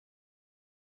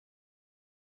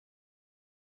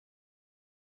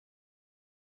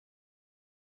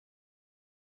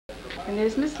And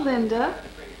there's Miss Linda.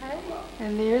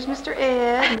 And there's Mr.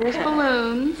 Ed. And there's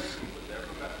balloons.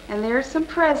 And there's some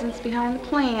presents behind the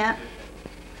plant.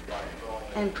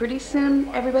 And pretty soon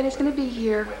everybody's going to be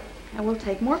here. And we'll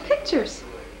take more pictures.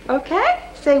 Okay?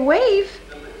 Say wave.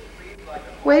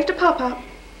 Wave to Pop-Pop.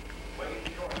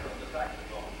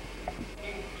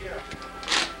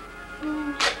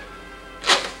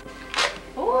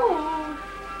 Oh.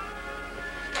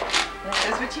 This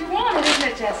is what you wanted, isn't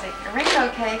it, Jessie? A rainbow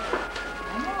cake. I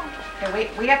know. Okay,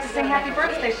 wait, we have to sing happy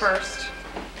birthday first.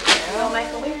 We'll make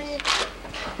a wish.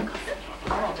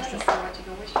 Oh, just to see what you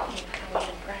go wish for.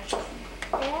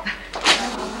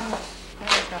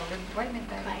 Wait a minute,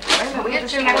 baby. Wait a minute, we have to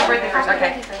sing happy birthday first.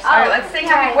 Okay. All right, let's sing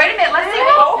happy. Wait a minute, let's sing.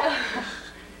 Oh.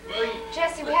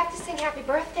 Jessie, we have to sing happy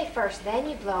birthday first, then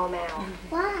you blow them out.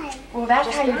 Why? Well, that's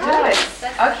how you do it.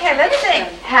 Okay, let's sing.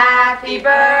 Happy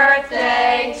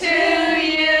birthday to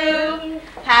you.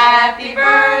 Happy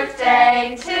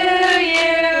birthday to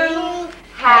you.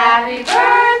 Happy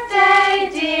birthday,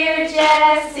 dear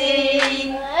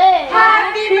Jessie.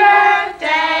 Happy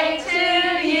birthday to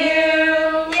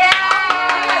you.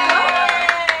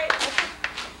 Yay!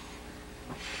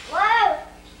 Whoa!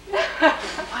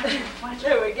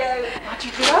 There we go. Watch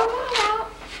your blow out.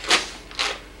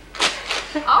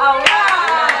 Oh,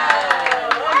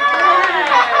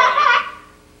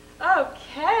 wow.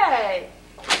 Okay.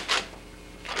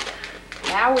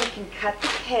 Now we can cut the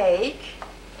cake.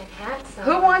 And have some.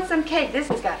 Who wants some cake? This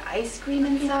has got ice cream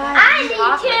inside. I need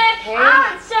chocolate to. cake. I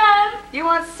want some. You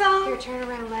want some? Here, turn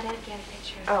around, let Ed get a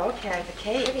picture. Oh, okay. The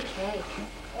cake. Pretty cake.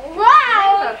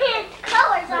 Wow, pink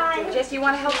colors on. Jess, you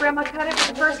want to help Grandma cut it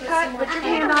for the first cut? Put your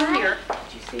hand on here. Did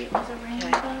you see it was a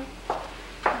rainbow?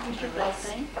 Here's your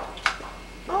blessing.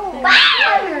 Oh,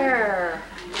 Wow. there.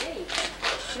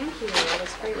 Thank you. That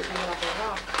was great with me like a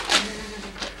rock.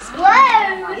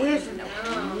 Whoa. Isn't it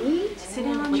neat? Sit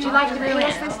down. Would you like to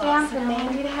pass this down for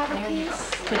Mandy to have a piece?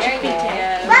 Put your feet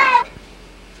down. Whoa.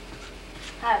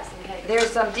 Have some cake. There's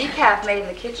some decaf made in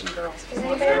the kitchen, girls. Does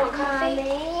anybody want coffee?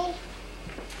 Mommy.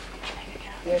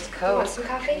 There's You Coke. want some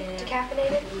coffee?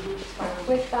 Decaffeinated?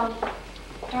 With, darling,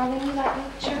 you like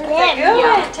milk? Sure. Good.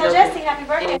 Tell Jessie happy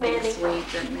birthday, Anything Mandy. sweet,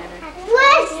 doesn't matter.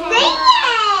 What's this?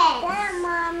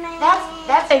 Mommy.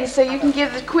 That's so you can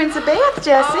give the Quince a bath,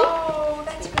 Jessie. Oh,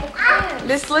 that's for the Quince.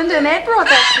 Miss Linda and Ed brought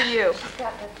that for you. She's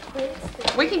got the Quince.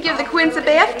 We can give the Quince a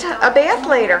bath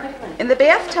later in the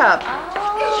bathtub. Oh,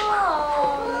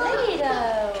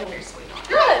 neato. Come here, sweetheart.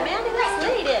 Good, Mandy, that's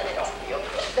neat, isn't it?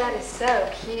 That is so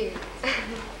cute.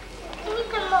 Need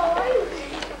some more.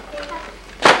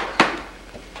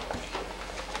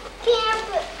 Can't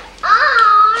put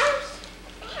ours.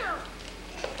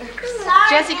 Sorry.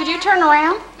 Jessie, could you turn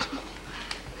around?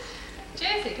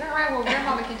 Jessie, turn around where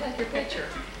Grandmama can take your picture.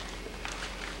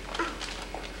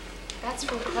 That's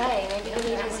from Clay. Maybe he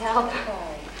needs his help.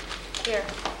 Here.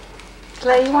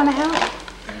 Clay, you want to help?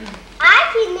 I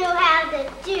can know how to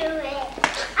do it.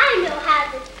 I know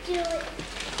how to do it.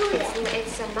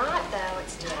 It's a knot, though.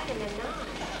 It's tied in a knot.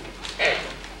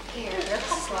 Here,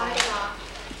 let's slide it off.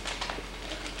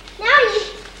 Now you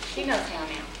She knows how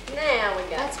now. Now we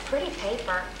got. That's pretty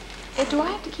paper. Hey, do I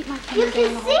have to keep my finger you down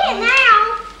can the see whole it time?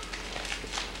 now.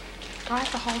 Do I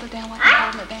have to hold it down like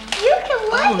I'm holding it down? You can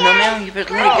look Oh, no, at now you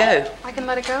better let it go. I can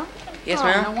let it go? Yes, Oh,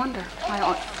 ma'am. no wonder. My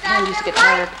hand used to get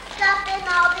tired. Stuff and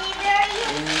I'll be very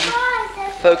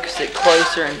surprised. Focus it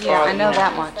closer and Yeah, farther. I know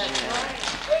that much.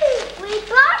 We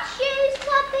bought shoes,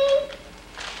 puppy.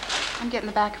 I'm getting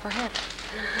the back of her head.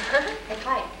 Hey,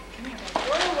 Clay. Come here.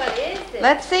 Whoa, what is this?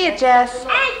 Let's see it, Jess.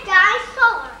 And dyes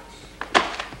colors.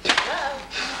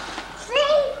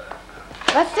 See?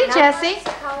 Let's see, Jessie.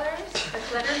 Colors,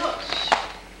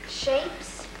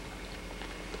 shapes.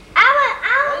 I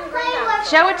will play with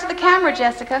Show it to the camera,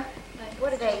 Jessica.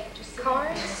 What are they? Just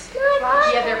cards?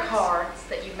 Yeah, they're cards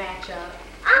that you match up.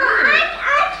 I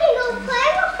can go play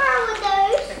with her with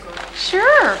those.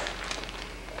 Sure.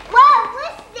 Whoa,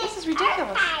 what's this? This is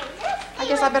ridiculous. Okay, I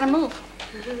guess I better move.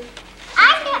 I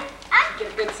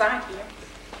Get a good sign here.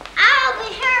 I'll be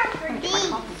her for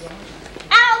these.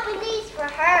 I'll be these for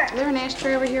her. Is there an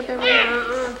ashtray over here, Beverly?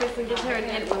 This one gives her an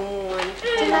end one.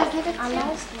 Did I give it to you?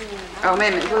 Oh,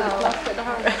 wait a minute. Glue the plus to the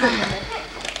heart.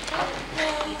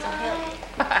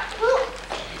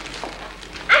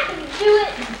 I can do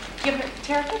it. Give it,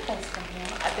 Tara, get those from him.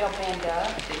 They'll bend up.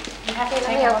 You have to Let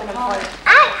take me them open them apart. for you.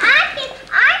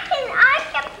 I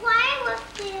can play with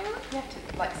them. You have to,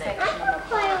 like, I section them can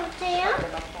play apart. with them. Put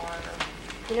them apart.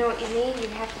 You know what you need? You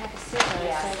have to have a scissor.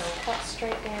 Yeah, So so- cut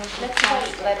straight down. to Let's the top.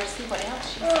 wait. Let her see what else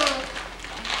she's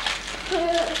But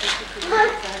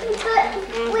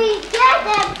we get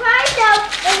that price out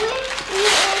and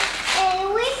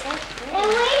And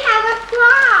we have a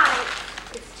prize.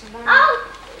 It's to learn. Oh,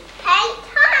 paint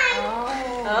time.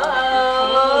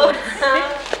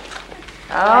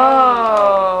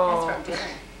 Oh.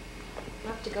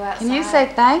 We'll have to go outside. Can you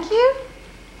say thank you?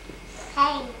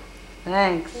 Hey.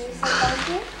 Thanks. Can you say thank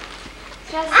you?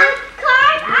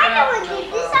 Card, I know what you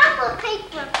do. This I'm gonna paint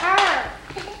for her.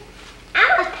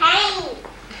 I'm a paint.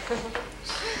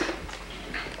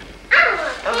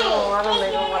 Oh, I don't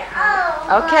even want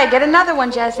to. Okay, get another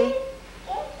one, Jessie.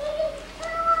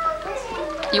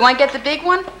 You want to get the big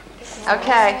one?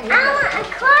 Okay. I want a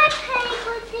card paint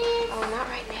with this. Oh, not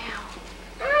right now.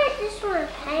 I just want to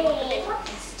paint.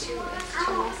 It's too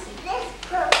messy. This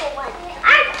purple one.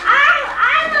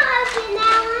 I'm gonna open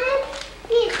that one.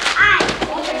 He's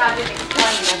One thing I didn't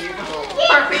explain is you're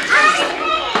Perfect.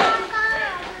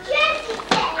 Jessie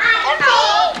said I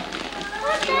paint.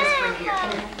 What's that?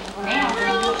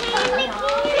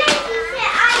 Jessie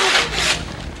said I paint.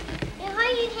 You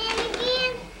hold your hand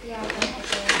again? Yeah,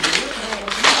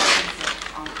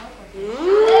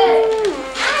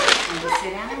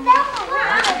 sit down.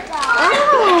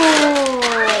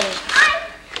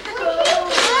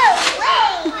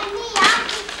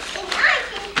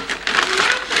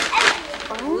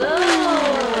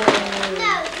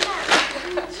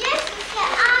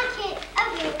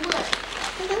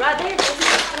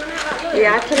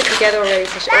 Yeah, I put it together already,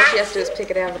 so all she has to do is pick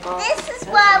it out of the box. This is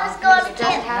what I was going to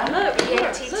get. Look,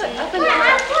 ENTT.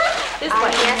 this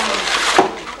way.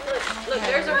 Look,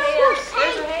 there's her hand.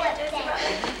 There's her hand,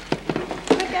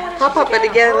 Jessica. Pop up it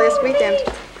together last weekend.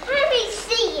 Let me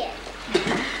see it.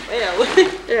 Well,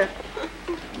 Yeah.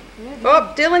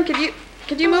 Oh, Dylan,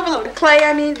 could you move a little Clay?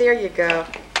 I mean, there you go.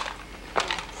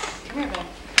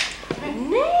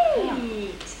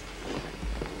 neat.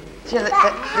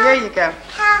 There you go.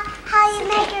 How you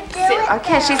make her do it?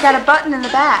 Okay, she's got a button in the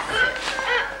back.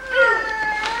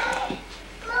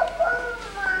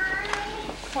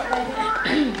 Well,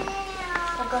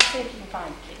 go see if you can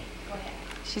find Kitty. Go ahead.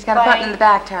 She's got a button in the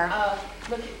back, Tara.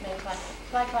 Look at me, Clay.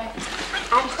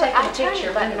 I turned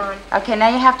your button on. Okay, now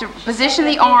you have to position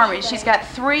the arm. She's got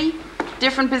 3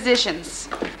 different positions.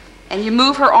 And you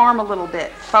move her arm a little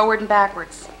bit, forward and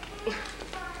backwards.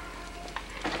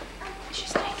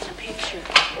 She's taking a picture.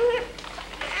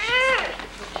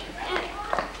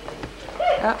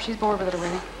 Oh, she's bored with it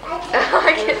already.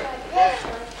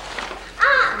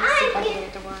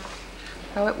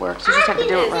 Oh, it works. You just have to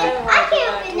do it right. I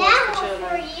can open that one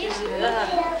for you. You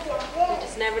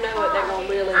just never know what they're going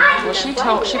to really Well, she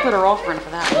put her offer in for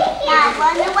that one. Yeah, I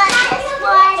wonder what this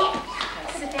one.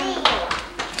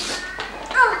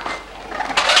 Oh.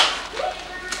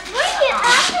 When you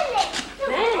open it,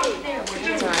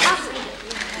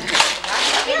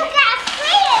 you got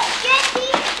free it,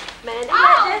 Jessie. Man,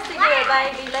 let Jessie do it,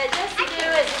 baby. Let Jessie do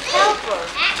it. Just help her.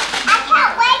 I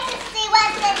can't wait to see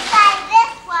what's inside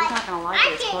this one. She's not going to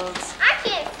like those clothes. I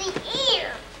can't see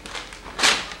here.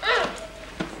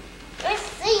 Let's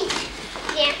see.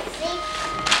 Can't see.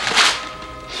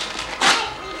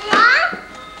 Huh?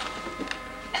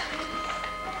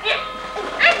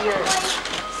 I can't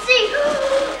see.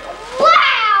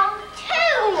 Wow!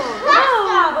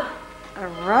 2! A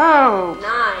robe.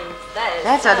 Nice.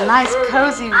 That's a nice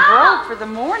cozy robe for the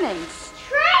mornings.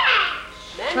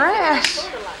 Trash! Trash.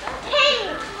 Sort of like that.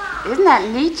 Pink! Isn't that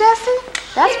neat, Jessie?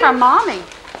 That's from Mommy.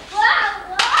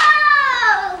 Whoa!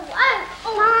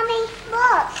 Mommy,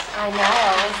 look. I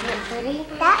know, isn't it pretty?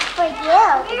 That's for you.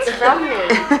 It's from me.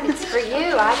 It's for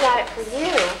you. I got it for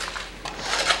you.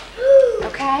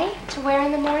 Okay? To wear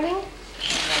in the morning?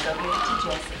 Now go give it to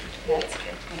Jessie. That's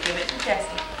good. And give it to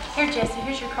Jessie. Here, Jessie,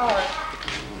 here's your card.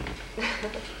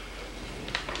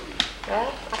 Well, I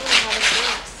don't know how this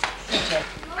works. Here,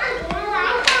 Jessie. Mommy, you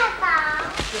like that ball?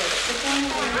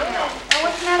 Oh,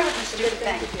 what's the matter with this stupid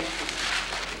thing?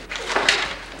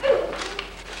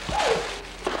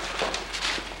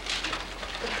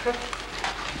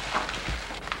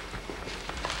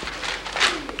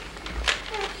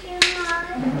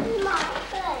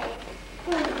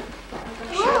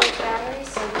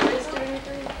 Batteries?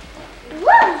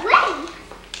 Whoa, wait.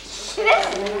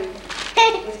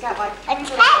 It's got like A tank.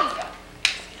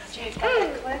 She's got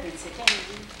that clever. Sit down.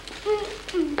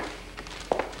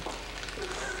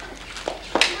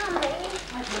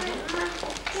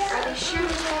 Are they shooting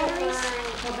batteries?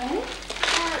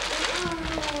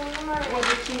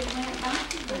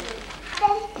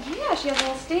 Yeah, she has a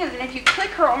little stand, and if you click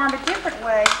her arm a different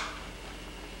way,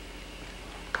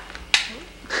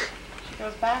 she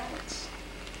goes backwards.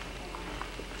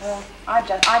 Well, I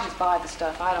just buy the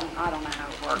stuff. I don't know how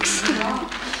it works.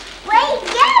 Wait,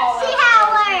 yes, see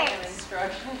how it works.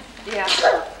 Yeah.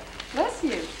 Bless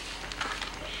you.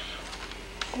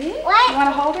 You What? want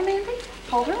to hold her, Mandy?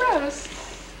 Hold her, Rose.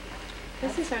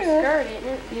 This is her good. skirt, isn't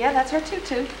it? Yeah, that's her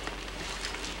tutu.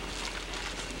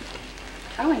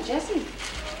 Oh, and Jessie,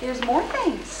 here's more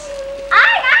things.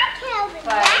 I Kelvin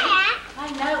that. I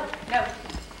know. No,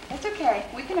 it's okay.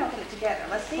 We can open it together.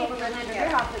 Let's see if we're going to Here,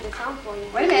 together. I'll put this on for you.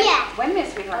 Wait a minute. Yeah. Wait a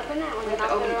minute, sweetheart. Open that one, We have and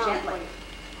to I'll open put it it on gently.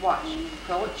 Watch.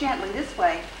 Pull it gently this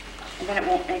way, and then it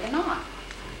won't make a knot.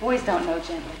 Boys don't know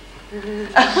gently.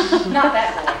 Not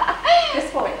that boy. This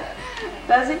boy does.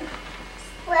 Does he?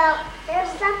 Well,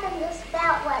 there's something to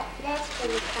spell what that's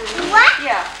going to come. What?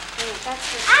 Yeah. That's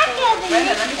her I skirt. Kelvin. Wait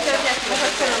a minute. Let me show Jessie what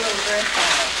her little dress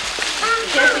is.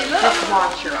 Jessie, look. Just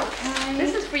watch her, okay?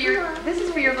 This is for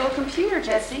your little computer,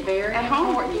 Jessie. Very at home.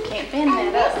 important. You can't bend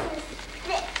And that this up. is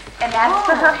this. And that's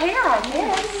for her hair, I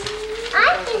guess.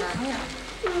 I think.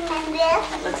 And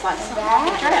this. Looks like some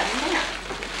That.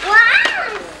 Well, I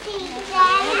don't see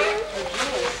that.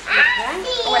 I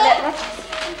see Well, it. let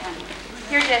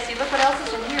Here, Jessie, look what else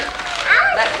is in here.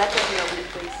 Let Jessie open it,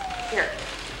 please. Here.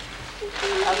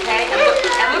 Okay, and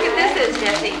look at this is,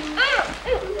 Jessie.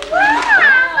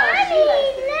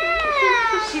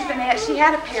 She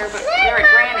had a pair, but they're at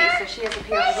Granny's, so she has a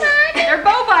pair of these. They're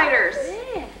bow biters.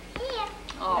 You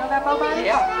know about bow biters?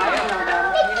 Yeah, I don't know about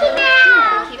them. Mickey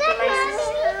Mouse. Keep the laces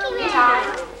Mickey tight.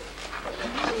 Mouse.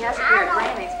 She has a pair at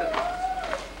Granny's, but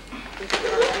we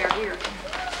put her a pair here.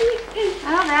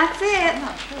 Oh, that's it.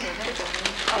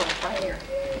 Oh, right here.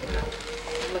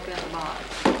 I'm looking at the box.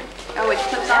 Oh, it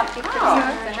clips on. It clips on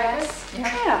the dress.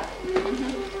 Yeah.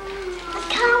 A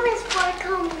comb is for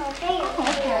combing her hair.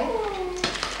 Okay.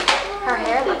 Her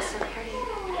hair looks so pretty.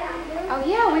 Oh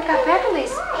yeah, we've got Beverly's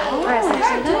presents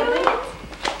in there.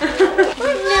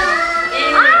 No.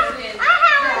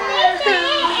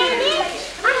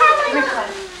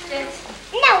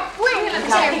 No, wait.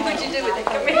 What'd you do with it?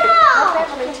 Come here. Let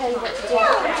Beverly tell you what to do.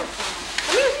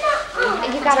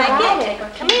 And you gotta ride it.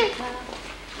 Come here.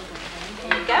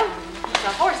 Here you go. It's a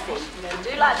horsey. You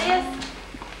do like this,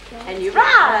 and you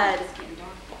ride.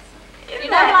 You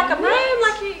know, like a broom,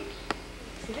 like you.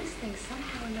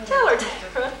 Tell her to.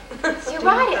 You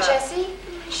ride it, Jessie.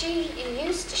 She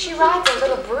rides a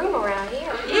little broom around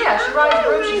here. Yeah, she rides a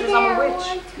broom. She says I'm a witch.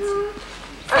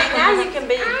 Now you can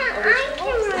be a I witch.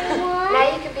 can ride one. Now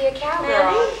you can be a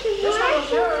cowgirl. This one's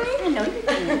yours. I know you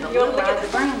can You want to look at the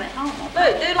broom at home.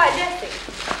 Look, do like Jessie.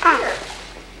 Here.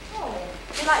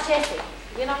 Do like Jessie.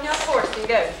 Get on your horse and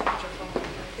go.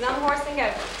 Get on the horse and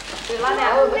go. Do it like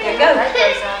that. Oh, look Okay, at go. that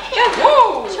goes up. Go.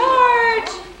 Whoa.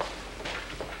 Charge.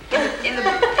 In the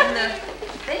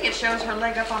thing, it shows her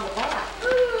leg up on the bar.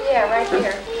 Yeah, right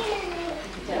here.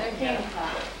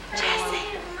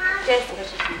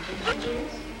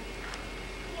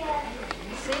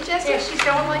 See, Jessie, she's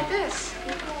going like this.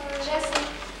 Jessie.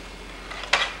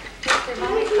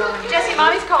 Jessie,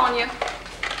 Mommy's calling you.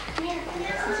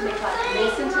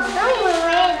 Listen to me. Don't even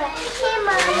wear that. Hey,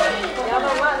 Mommy. Y'all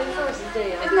know what these horses do.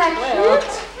 Isn't that cute?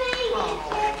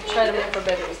 Trade them in for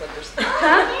Beverly slippers.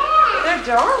 They're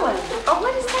darling. Oh,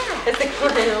 what is that? It's a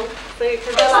clown. See,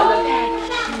 because they like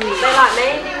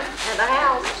Mandy at the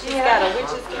house. She's got a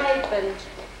witch's cape and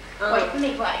Wait, let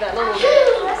me wait. that little.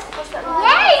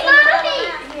 Yay,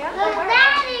 Mommy. Look,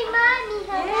 Daddy, Mommy.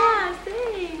 Yeah, I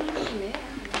see.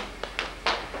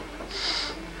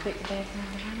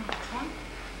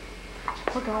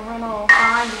 We're gonna run all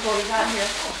fine before we got here.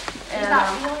 And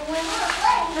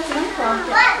listen, I'm from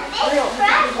real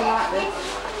people like this.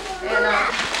 And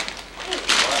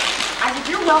I said,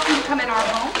 you're welcome to come in our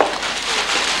home.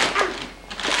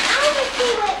 I want to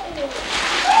see what it is.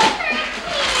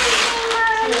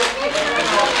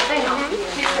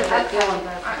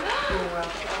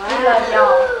 We love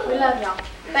y'all. We love y'all.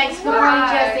 Thanks for coming,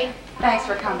 Jessie. Thanks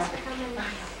for coming.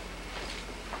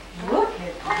 Look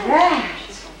at that.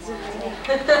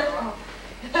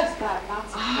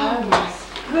 Oh my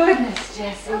goodness,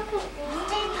 Jessie. Did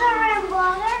put her in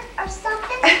water or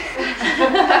something?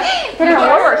 Put her in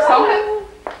water or something.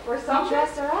 Or something.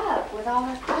 Dress her up with all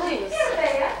her clothes.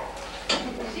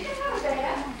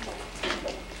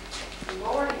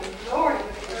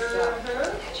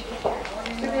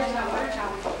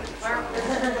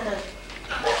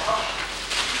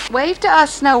 Wave to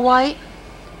us, Snow White.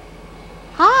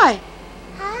 Hi.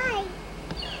 Hi.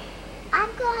 I'm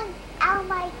going out of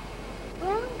my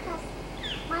room because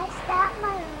my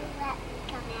stepmother let me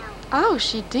come out. Oh,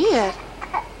 she did.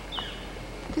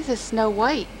 This is Snow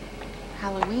White.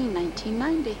 Halloween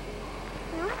 1990.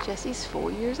 Jessie's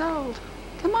 4 years old.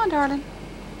 Come on, darling.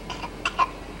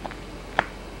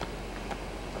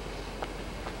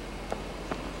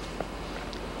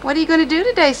 What are you going to do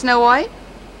today, Snow White?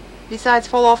 Besides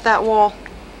fall off that wall.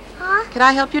 Huh? Can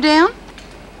I help you down?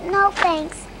 No,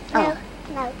 thanks. No, Oh.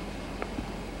 no.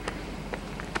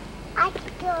 I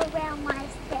can go around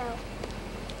myself.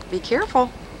 Be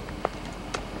careful.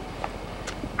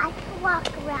 I can walk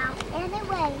around any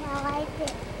way I like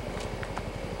it.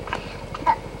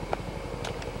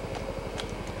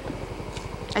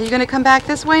 Are you going to come back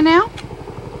this way now?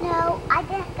 No, I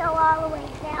didn't go all the way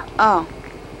down. Oh.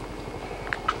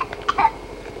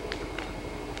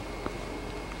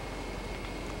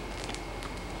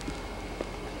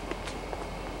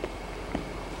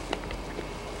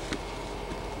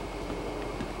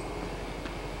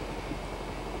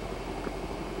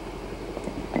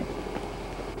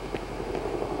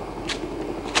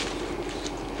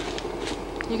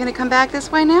 You going to come back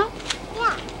this way now?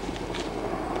 Yeah.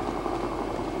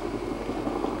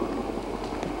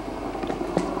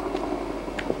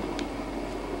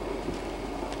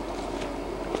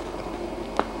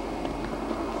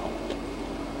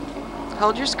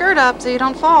 Hold your skirt up so you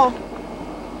don't fall.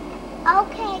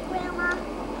 Okay, Grandma.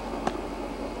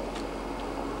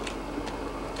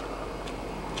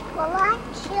 Well, I'm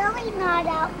chilly not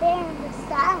out there in the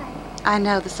sun. I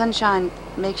know, the sunshine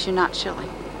makes you not chilly.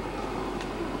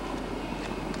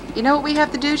 You know what we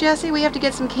have to do, Jessie? We have to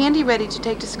get some candy ready to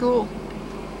take to school.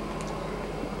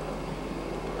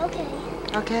 Okay.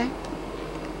 Okay?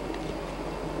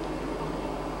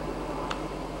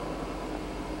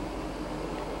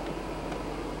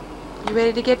 You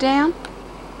ready to get down?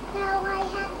 No, I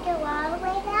have to go all the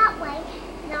way that way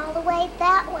and all the way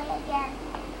that way again.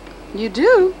 You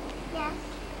do? Yes.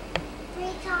 3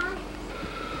 times.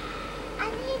 I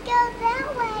need to go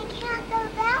that way. I can't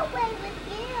go that way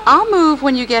with you. I'll move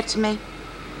when you get to me.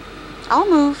 I'll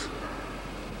move.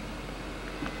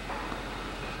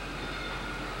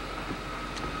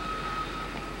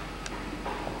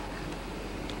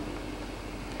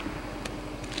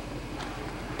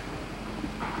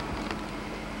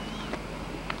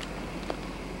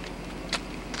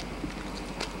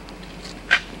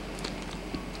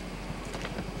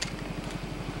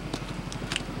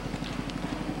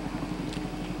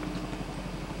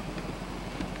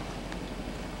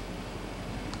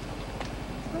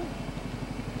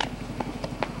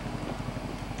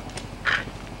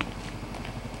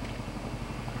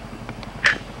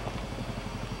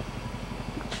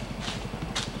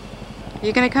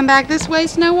 You gonna come back this way,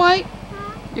 Snow White?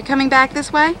 You're coming back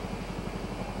this way?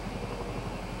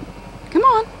 Come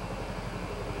on.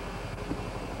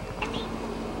 I mean,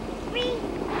 three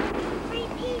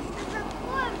pieces of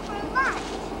corn for lunch.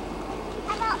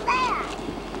 How about that?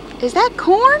 Is that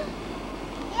corn?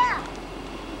 Yeah.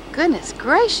 Goodness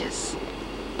gracious.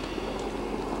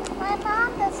 My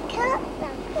mom just cooked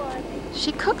them for me.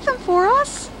 She cooked them for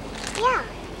us? Yeah.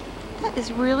 That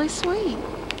is really sweet.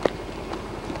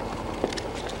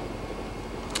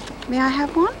 May I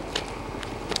have one?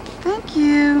 Thank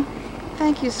you.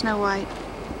 Thank you, Snow White.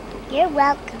 You're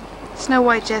welcome. Snow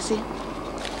White, Jessie.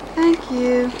 Thank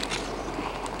you.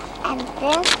 And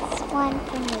this one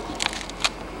for me.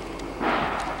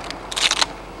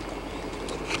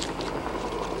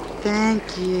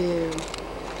 Thank you.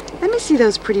 Let me see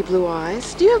those pretty blue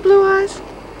eyes. Do you have blue eyes?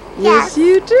 Yes.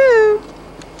 You do.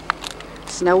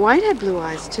 Snow White had blue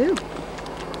eyes, too.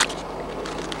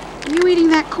 Are you eating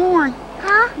that corn?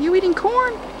 Huh? You eating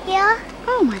corn? Yeah.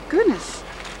 Oh, my goodness.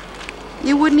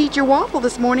 You wouldn't eat your waffle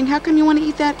this morning. How come you want to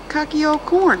eat that cocky old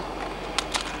corn?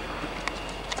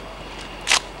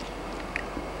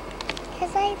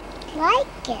 Because I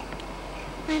like it.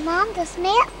 My mom just made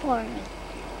it for me.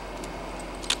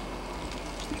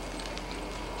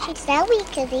 She said we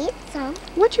could eat some.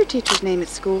 What's your teacher's name at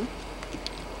school?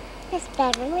 Miss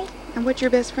Beverly, And what's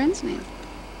your best friend's name?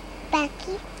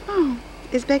 Becky. Oh,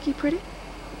 is Becky pretty?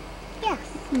 Yes.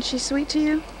 And she's sweet to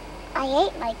you? I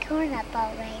ate my corn up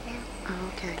already now.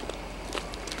 Oh, okay.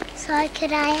 So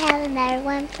could I have another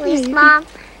one, please, you can. Mom?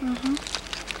 Uh-huh.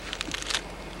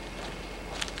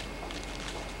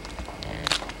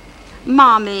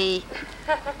 Mommy.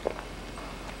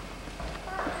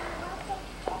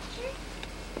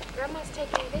 Grandma's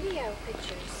taking video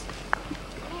pictures.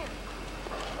 Come here.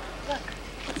 Look,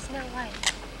 it's Snow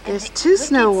White. There's two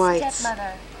Snow Whites.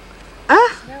 Stepmother.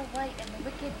 Ah, Snow White and the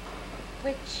Wicked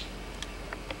Witch.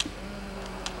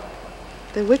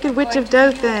 the Wicked Witch of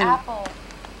Going to give you an Dothan. apple.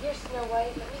 Here's Snow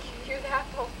White. Let me give you the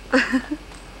apple.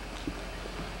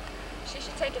 She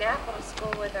should take an apple to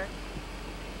school with her.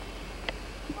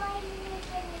 Why do you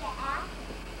give me the apple?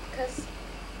 Because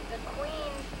the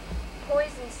queen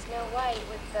poisoned Snow White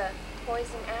with the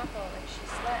poison apple and she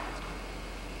slept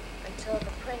until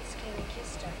the prince came and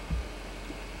kissed her.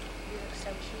 You look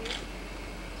so cute.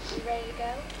 You ready to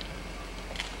go?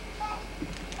 But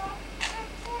I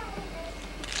can't with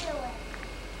this.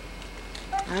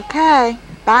 Okay.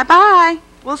 Bye-bye.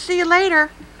 We'll see you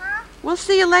later. Huh? We'll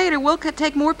see you later. We'll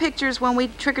take more pictures when we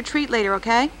trick-or-treat later,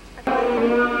 okay?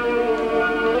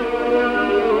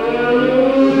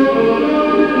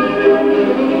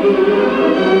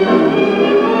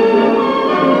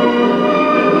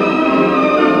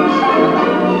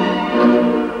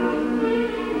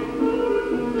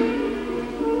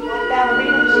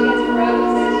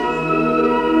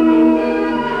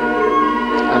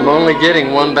 I'm only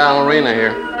getting one ballerina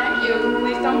here. Thank you.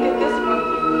 Please don't get this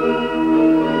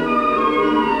one.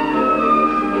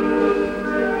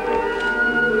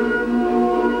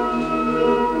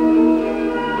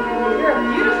 You're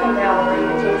a beautiful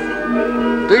ballerina,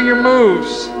 Jessie. Do your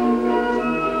moves.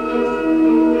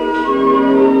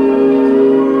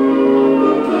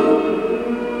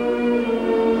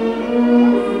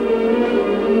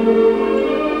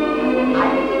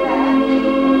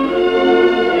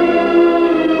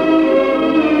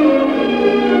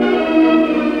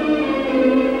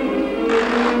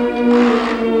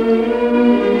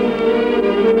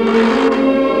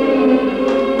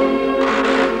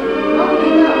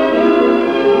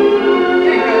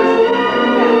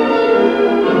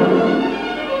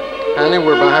 Honey,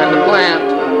 we're behind the plant.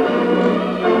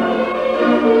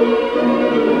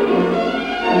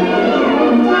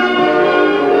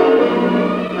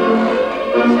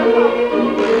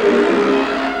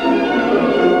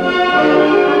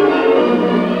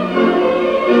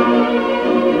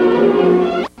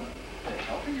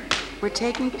 We're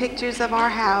taking pictures of our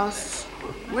house.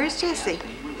 Where's Jessie?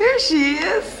 There she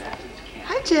is.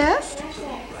 Hi, Jess.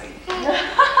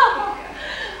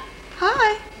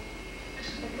 Hi.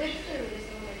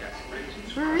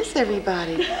 Where is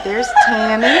everybody? There's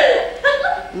Tammy.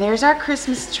 And there's our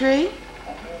Christmas tree.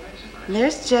 And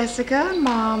there's Jessica and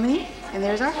Mommy. And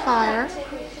there's our fire.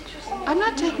 I'm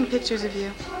not taking pictures of you.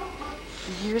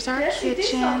 And here's our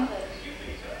kitchen.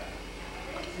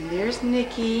 And there's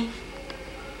Nikki.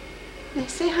 Nick,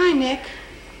 say hi, Nick.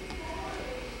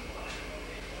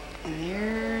 And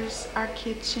there's our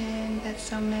kitchen. That's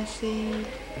so messy.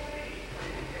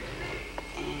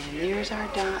 And there's our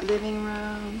living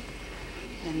room.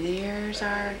 And there's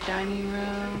our dining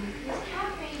room.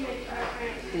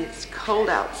 And it's cold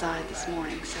outside this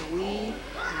morning, so we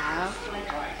have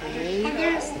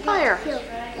a fire.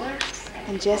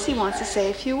 And Jessie wants to say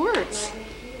a few words.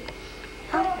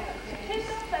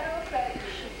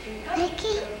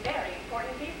 Nikki?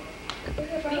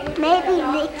 Maybe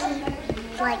Nikki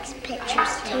likes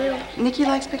pictures too. Nikki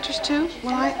likes pictures too?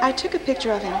 Well, I took a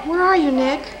picture of him. Where are you,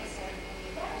 Nick?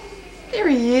 There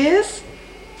he is.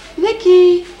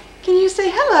 Nikki, can you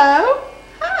say hello?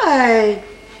 Hi.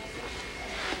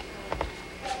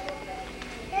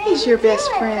 He's your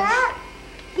best friend. How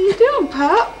you doing,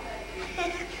 Pup?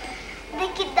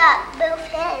 Nikki knocked both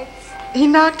heads. He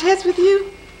knocked heads with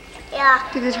you? Yeah.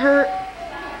 Did it hurt?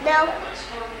 No.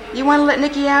 You want to let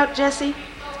Nikki out, Jessie?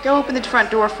 Go open the front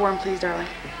door for him, please, darling.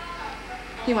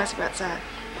 He wants to go outside.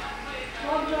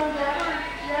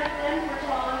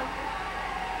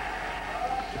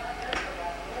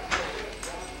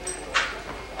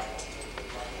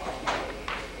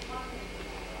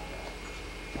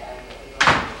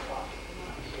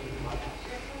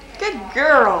 Good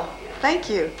girl. Thank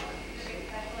you.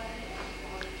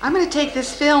 I'm going to take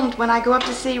this filmed when I go up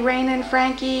to see Raina and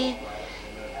Frankie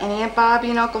and Aunt Bobby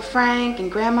and Uncle Frank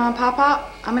and Grandma and Papa.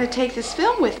 I'm going to take this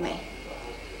film with me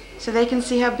so they can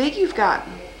see how big you've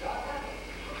gotten.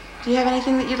 Do you have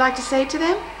anything that you'd like to say to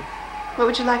them? What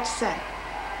would you like to say?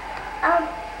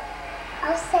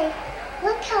 I'll say,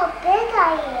 look how big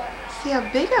I am. See how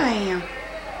big I am.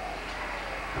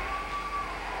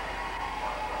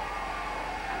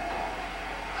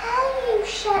 How do you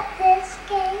shut this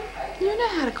gate? You know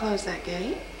how to close that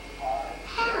gate.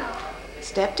 How?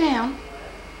 Step down,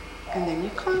 and then you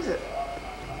close it.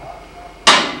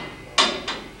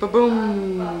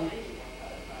 Ba-boom.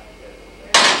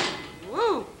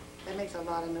 Woo! That makes a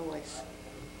lot of noise.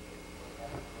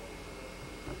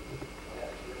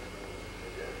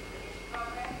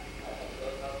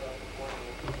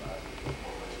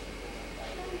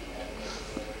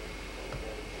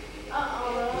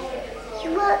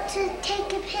 You want to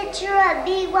take a picture of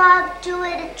me while I'm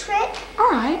doing a trick? All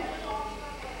right.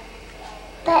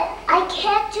 But I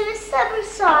can't do a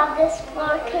somersault on this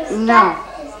floor because No.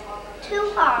 that is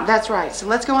too hard. That's right. So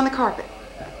let's go on the carpet.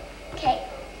 Okay.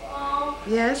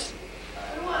 Yes?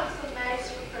 I want some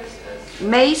mace for Christmas.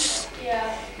 Mace?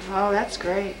 Yeah. Oh, that's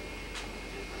great.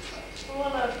 I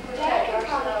want to protect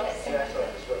ourselves.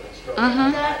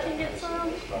 Mm-hmm. Dad can get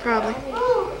some? Probably.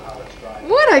 Ooh,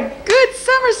 What a good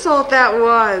somersault that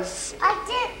was. I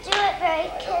didn't do it very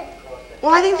good.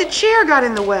 Well, I think the chair got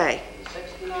in the way.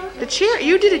 The chair,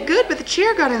 you did it good, but the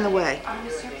chair got in the way. On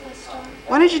the surplus store?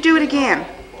 Why don't you do it again?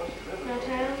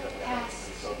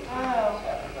 Pass. Oh.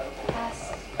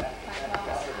 Pass.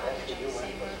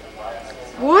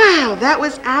 Wow, that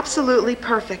was absolutely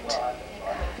perfect.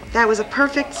 That was a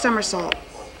perfect somersault.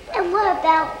 And what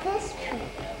about this tree?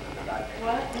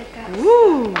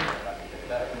 Ooh,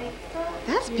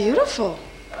 that's beautiful.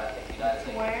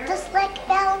 Just like a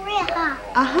ballerina, huh?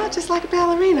 Uh-huh, just like a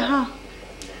ballerina, huh?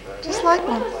 Just like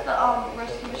one.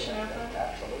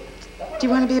 Do you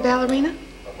want to be a ballerina?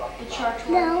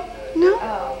 No.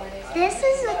 No? This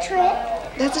is a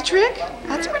trick. That's a trick?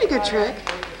 That's a pretty good trick.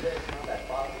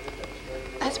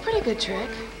 That's a pretty good trick.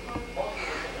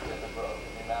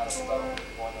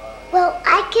 Well,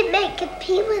 I can make a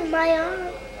P with my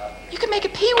arm. You can make a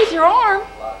P with your arm.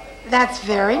 That's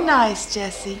very nice,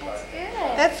 Jessie.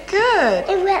 That's good.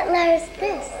 And what letter is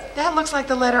this? That looks like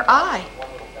the letter I.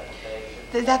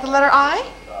 Is that the letter I?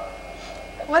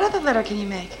 What other letter can you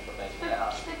make?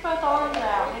 Stick both arms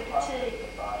out, make a T.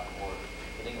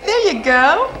 There you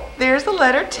go. There's the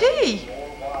letter T.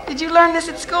 Did you learn this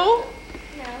at school?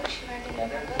 No, she learned it in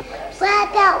her book.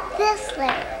 What about this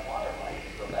letter?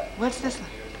 What's this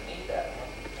letter?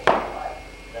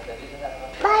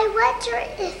 I wonder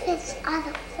if it's on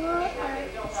the floor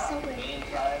or somewhere.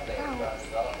 No,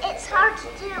 it's hard to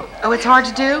do. Oh, it's hard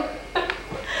to do?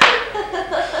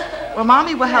 Well,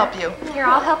 Mommy will help you. Here,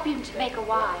 I'll help you to make a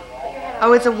Y. Put your head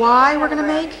Oh, it's a Y we're going to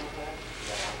make?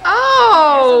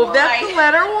 Oh, that's the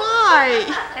letter Y.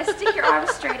 Now stick your arms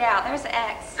straight out. There's an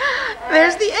X.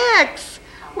 There's the X.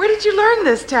 Where did you learn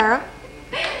this, Tara?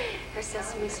 Her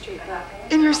Sesame Street book.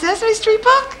 In your Sesame Street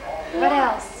book? What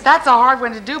else? That's a hard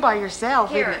one to do by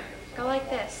yourself, Here, isn't it? go like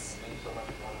this.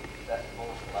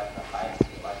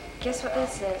 Guess what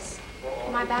this is?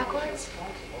 Am I backwards?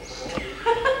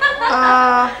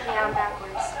 Yeah, I'm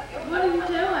backwards. What are you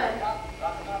doing?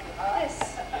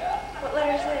 This. What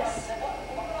letter is this?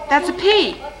 That's a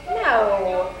P.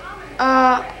 No.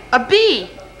 A B.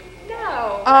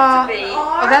 No. That's a B.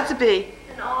 Oh, that's a B.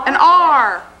 An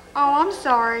R. Oh, I'm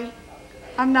sorry.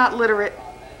 I'm not literate.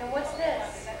 And what's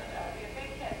this?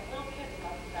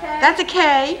 That's a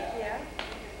K. Yeah.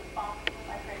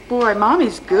 Boy,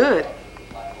 Mommy's good.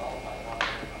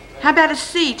 How about a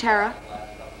C, Tara?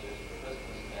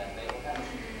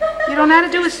 You don't know how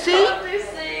to do a C? Do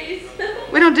C's.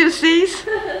 We don't do C's?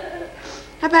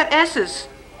 How about S's?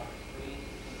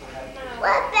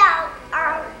 What about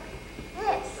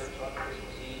this?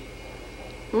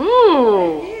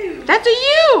 Ooh, that's a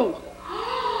U.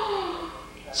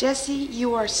 Jessie,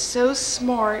 you are so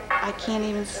smart, I can't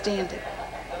even stand it.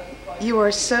 You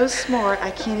are so smart, I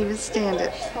can't even stand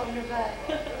it. She's holding her butt.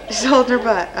 She's holding her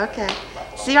butt, okay.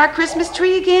 See our Christmas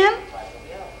tree again?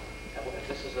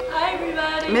 Hi,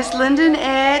 everybody. Miss Lyndon,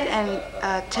 Ed,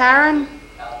 and Tara, and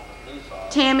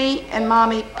Tammy, and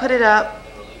Mommy put it up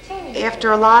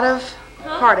after a lot of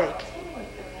heartache.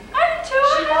 I did too.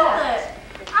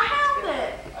 I held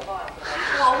it.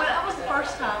 Well, that was the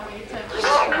first time we took I it.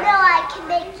 didn't know I can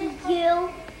make a U.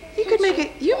 You could make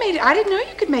it, you made it, I didn't know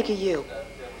you could make a U.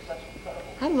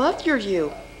 I loved your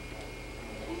U.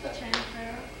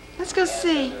 Let's go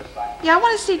see. Yeah, I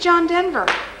want to see John Denver.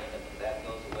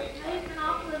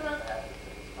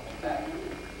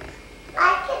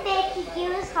 I can make a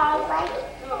U as hard like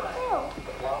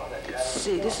you. Let's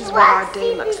see, this is what our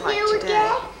day looks like U today.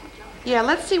 again? Yeah,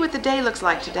 let's see what the day looks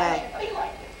like today.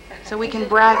 So we can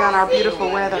brag on our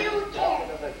beautiful weather. U again.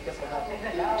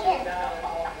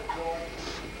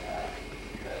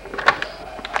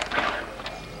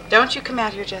 Don't you come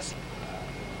out here, Jessie.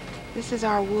 This is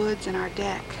our woods and our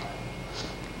deck.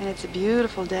 And it's a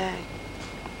beautiful day.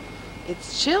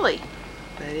 It's chilly,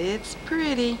 but it's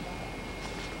pretty.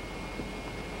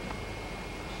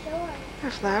 Sure.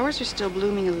 Our flowers are still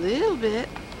blooming a little bit.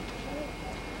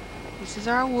 This is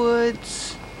our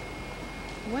woods.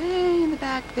 Way in the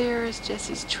back there is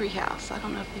Jessie's treehouse. I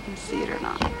don't know if you can see it or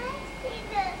not. Can I see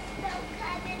the snow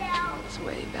coming out? It's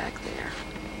way back there.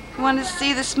 You want to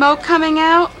see the smoke coming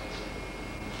out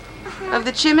of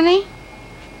the chimney?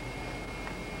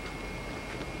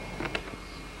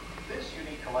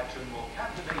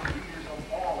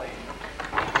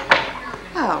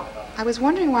 Oh, I was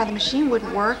wondering why the machine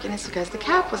wouldn't work, and it's because the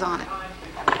cap was on it.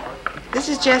 This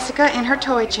is Jessica in her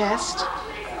toy chest.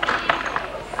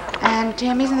 And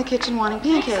Tammy's in the kitchen wanting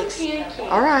pancakes.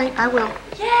 All right, I will.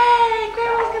 Yay!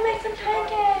 Grandma's gonna make some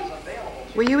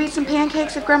pancakes. Will you eat some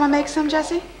pancakes if Grandma makes some,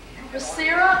 Jessie? With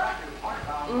syrup?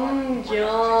 Mmm,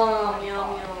 yum,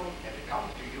 yum, yum.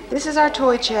 This is our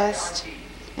toy chest,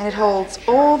 and it holds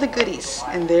all the goodies.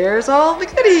 And there's all the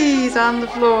goodies on the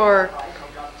floor.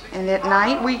 And at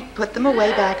night, we put them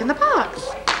away back in the box.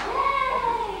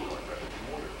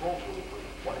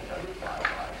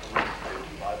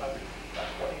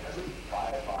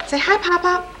 Say hi,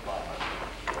 Pop-Pop.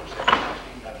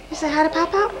 You say hi to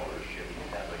Pop-Pop?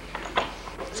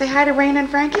 Say hi to Raina and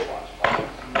Frankie.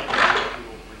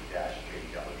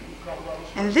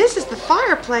 And this is the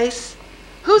fireplace.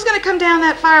 Who's going to come down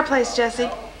that fireplace, Jessie?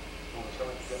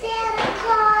 Santa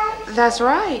Claus. That's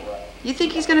right. You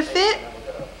think he's going to fit?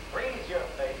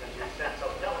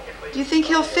 Do you think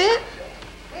he'll fit?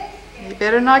 You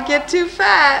better not get too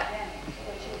fat.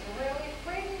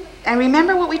 And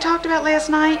remember what we talked about last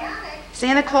night?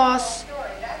 Santa Claus,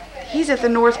 he's at the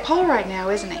North Pole right now,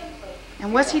 isn't he?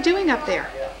 And what's he doing up there?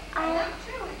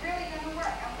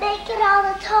 Making all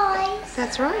the toys.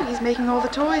 That's right, he's making all the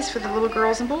toys for the little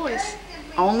girls and boys.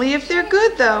 Only if they're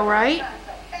good though, right?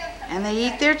 And they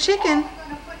eat their chicken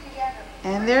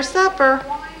and their supper.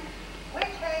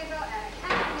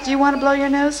 Do you want to blow your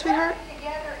nose, sweetheart?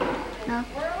 No?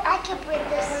 I can breathe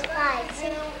this fine.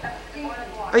 See?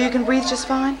 Oh, you can breathe just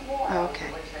fine? Oh, okay.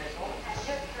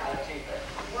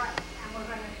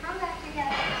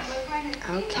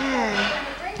 Okay.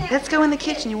 Let's go in the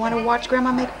kitchen. You want to watch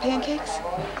Grandma make pancakes?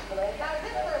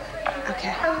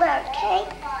 Okay. A letter, okay?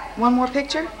 One more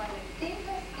picture?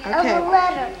 Of Okay. a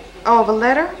letter. Oh, of a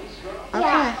letter? Okay.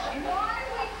 Yeah.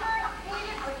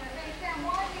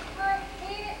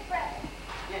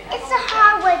 It's a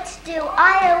hard one to do.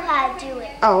 I know how to do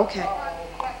it. Oh, okay.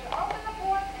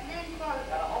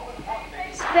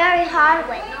 It's a very hard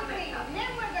one.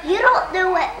 You don't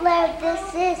know what letter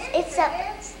this is. It's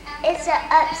a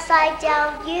upside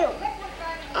down U.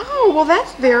 Oh, well,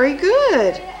 that's very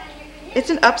good. It's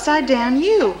an upside down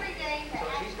U.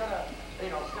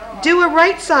 Do a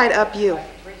right side up U.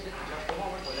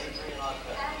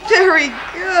 Very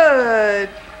good.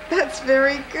 That's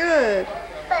very good.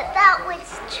 But that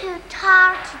was too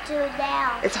hard to do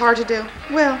now. It's hard to do.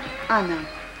 Well, I know.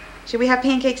 Should we have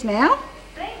pancakes now?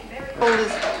 Old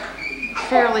is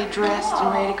fairly dressed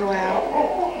and ready to go out.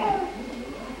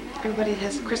 Everybody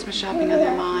has Christmas shopping on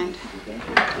their mind.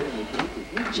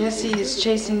 Jessie is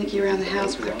chasing Nikki around the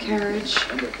house with her carriage.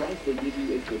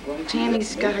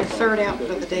 Tammy's got her third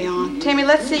outfit of the day on. Tammy,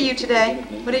 let's see you today.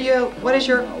 What is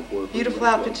your beautiful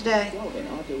outfit today?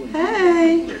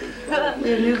 Hey! We have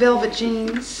new velvet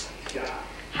jeans.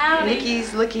 Howdy.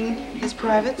 Nikki's licking his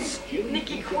privates.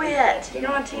 Nikki, quit.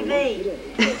 You're on TV.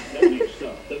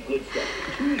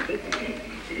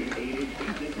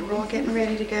 We're all getting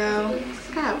ready to go.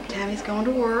 Oh, Tammy's going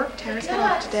to work. Tara's got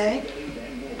off today.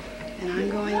 And I'm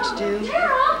going to do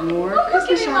more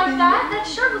Christmas shopping. That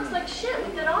shirt looks like shit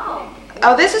with it all.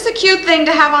 Oh, this is a cute thing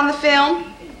to have on the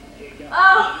film.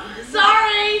 Oh,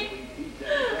 sorry.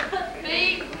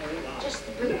 Me. Just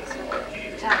the boots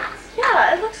with the tights.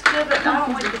 Yeah, it looks good, but I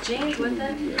don't like the jeans with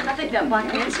it. I think that black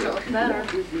pants would look better. I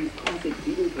think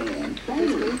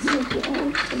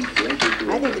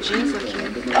the jeans look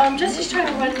cute. Jesse's trying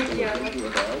to run Nikki over.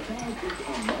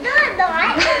 No, I'm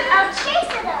not. I'm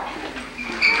chasing them.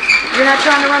 You're not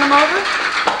trying to run him over?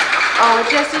 Oh,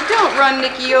 Jessie, don't run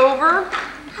Nikki over.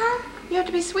 Huh? You have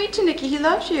to be sweet to Nikki. He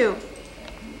loves you.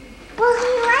 Well,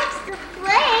 he likes to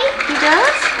play. He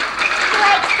does? He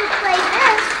likes to play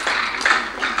this.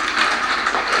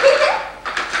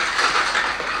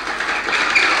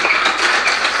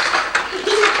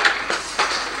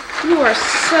 You are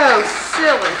so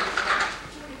silly.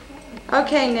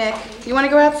 Okay, Nick. You want to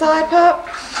go outside, pup?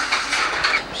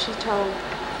 She told.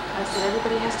 I said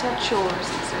everybody has to have chores,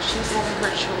 and so she's having her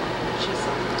chore. She's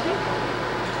on the table.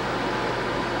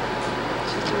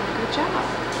 She's doing a good job.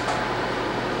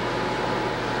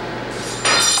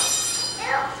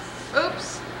 Oops.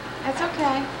 That's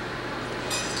okay.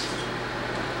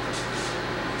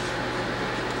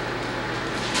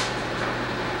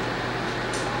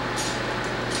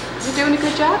 You're doing a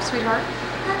good job, sweetheart.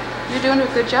 You're doing a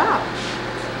good job.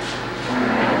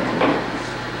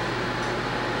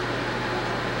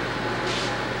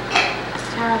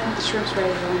 Tara, I think the shrimp's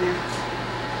ready to go in there.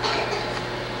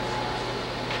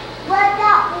 What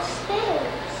about the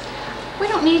spoons? We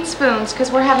don't need spoons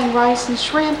because we're having rice and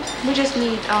shrimp. We just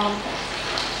need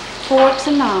forks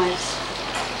and knives.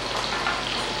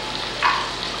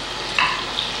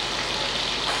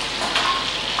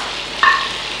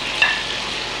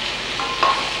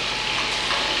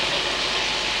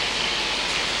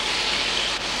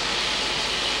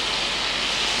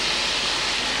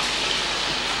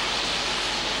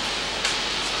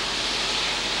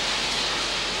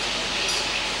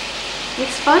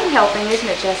 It's fun helping, isn't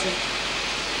it, Jessie?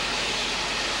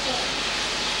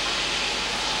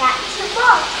 That's your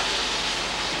book.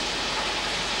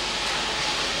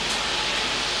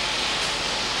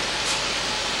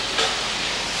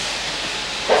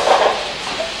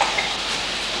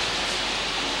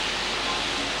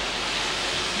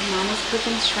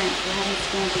 cooking shrimp. We're having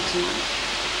scampi tonight.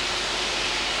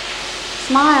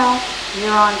 Smile.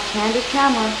 You're on candid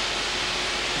camera.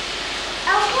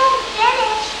 Okay,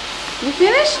 finished. You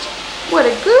finished? What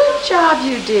a good job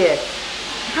you did.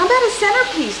 How about a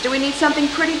centerpiece? Do we need something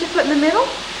pretty to put in the middle?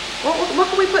 What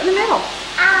can we put in the middle?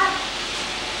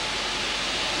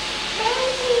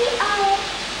 Maybe, how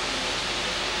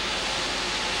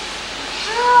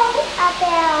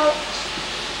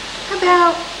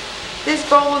about this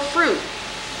bowl of fruit?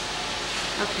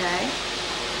 Okay.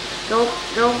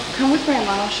 Come with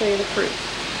Grandma and I'll show you the fruit.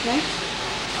 Okay?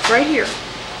 It's right here.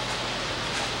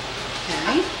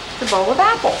 Okay. The bowl of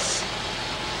apples.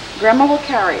 Grandma will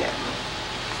carry it.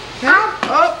 Okay?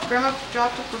 Oh, Grandma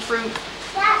dropped up the fruit.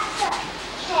 that's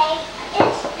okay.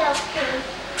 It's still food.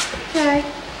 Okay.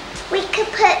 We could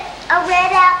put a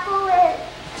red apple and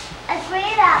a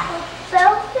green apple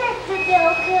both in the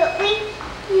middle, could we?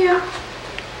 Yeah.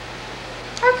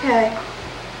 Okay.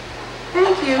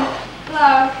 Thank you.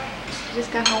 Hello. She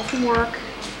just got home from work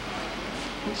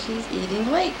and she's eating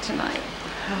late tonight.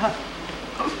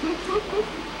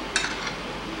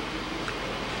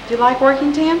 Do you like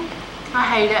working, Tam? I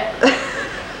hate it.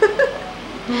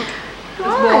 It's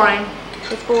boring.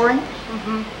 It's boring?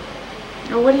 Mm-hmm.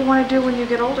 Well, what do you want to do when you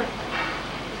get older?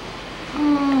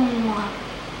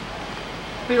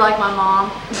 Be like my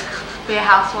mom. Be a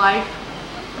housewife.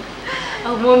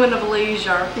 A woman of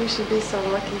leisure. You should be so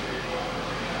lucky.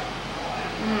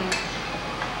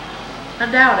 I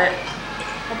doubt it.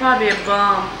 I'll probably be a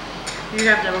bum. You're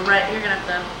gonna have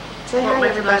to Say hi work to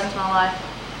me for the rest everybody. of my life.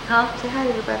 Huh? Say hi to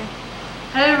everybody.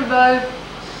 Hey everybody.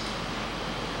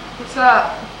 What's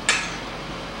up?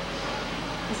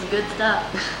 This is good stuff.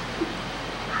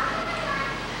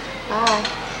 Bye.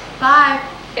 Bye.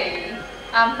 Hey,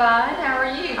 I'm fine. How are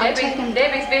you? I'm taking-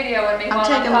 Debbie's videoing me I'm while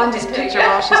taking I'm Linda's talking to picture you.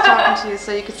 while she's talking to you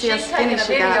so you can see how She's skinny taking a she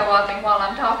video got. of me while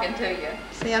I'm talking to you.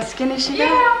 See how skinny she got?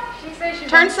 Yeah, she says she's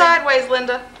Turn gonna- sideways,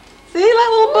 Linda. See that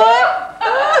little butt?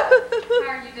 How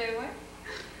are you doing?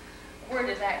 We're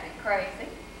just acting crazy.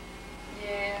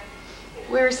 Yeah.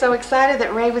 We were so excited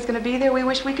that Ray was going to be there. We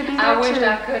wish we could be there I too. wished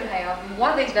I could have.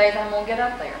 One of these days I'm gonna get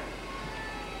up there.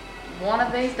 One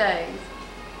of these days.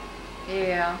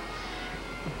 Yeah.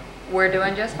 We're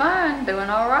doing just fine. Doing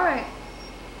all right.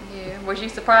 Yeah. Was you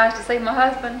surprised to see my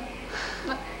husband?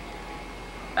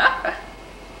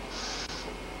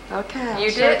 Okay, I'll You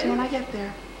show it to did? you when I get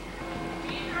there.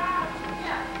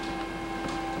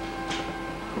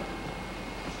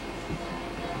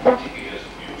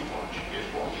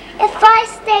 If I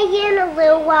stay in a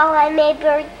little while, I may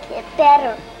get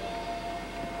better.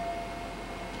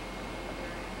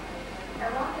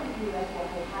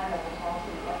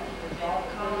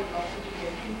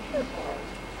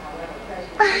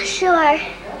 Sure.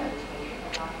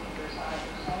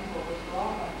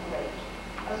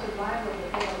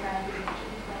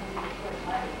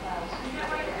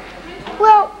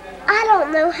 Well, I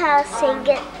don't know how to sing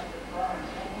it.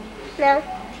 No.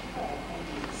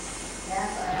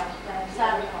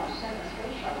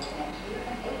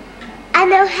 I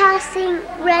know how to sing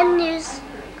Red News,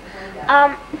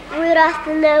 Rudolph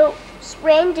the Nose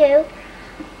Reindeer.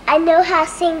 I know how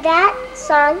to sing that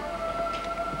song.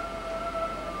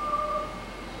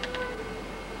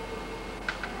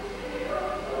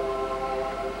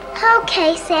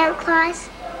 Okay, Santa Claus.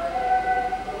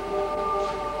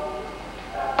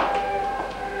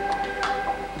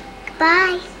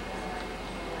 Goodbye.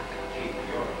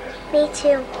 Me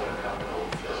too.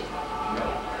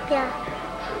 Yeah.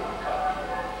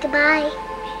 Goodbye.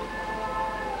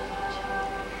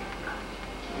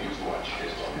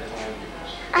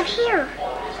 I'm here.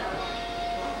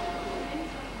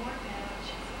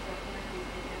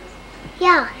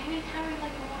 Yeah.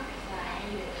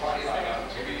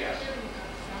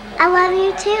 I love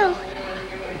you too.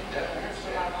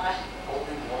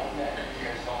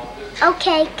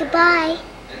 Okay, goodbye.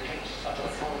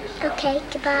 Okay,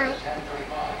 goodbye.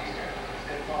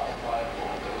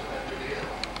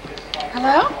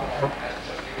 Hello?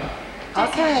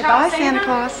 Okay, bye, Santa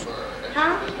Claus.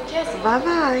 Huh? Jesse,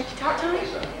 Bye-bye. talk to me?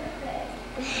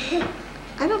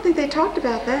 I don't think they talked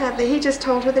about that. He just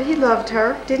told her that he loved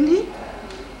her, didn't he?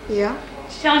 Yeah.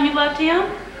 Did you tell him you loved him?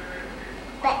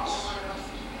 But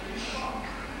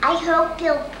I hope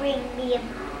you'll bring me a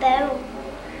boat.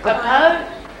 A boat?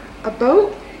 A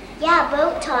boat? Yeah, a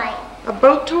boat toy. A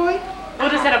boat toy?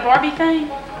 What is that, a Barbie thing?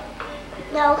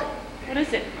 No, What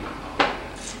is it?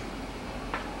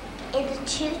 it's a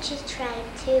choo-choo train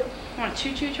too. You want a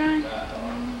choo-choo train?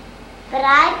 But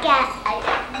I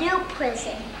got a new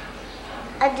present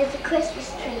under the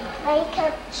Christmas tree. Let me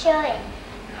come show it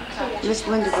to you. Miss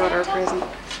Linda brought her a present.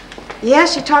 Yeah,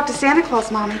 she talked to Santa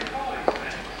Claus, Mommy.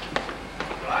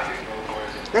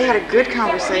 They had a good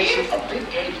conversation.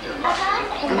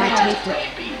 And I taped it.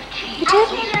 You did?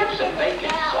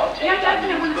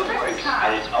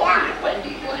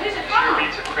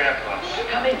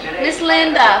 Miss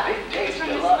Linda.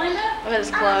 Oh,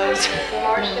 it's closed.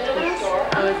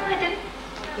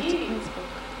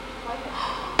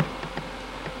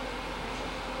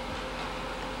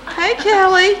 Hey,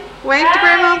 Kelly. Wave to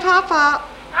Grandma and Pop-Pop.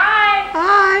 Hi.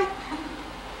 Hi.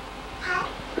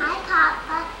 Hi,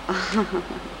 Papa.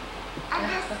 I'm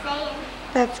just saying.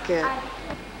 That's good.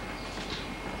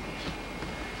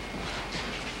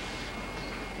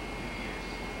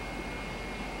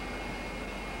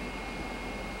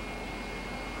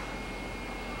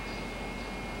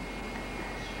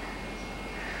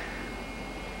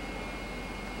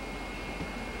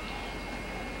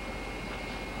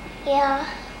 Yeah.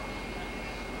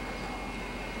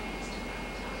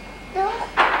 No,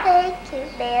 thank you,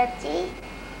 Nancy.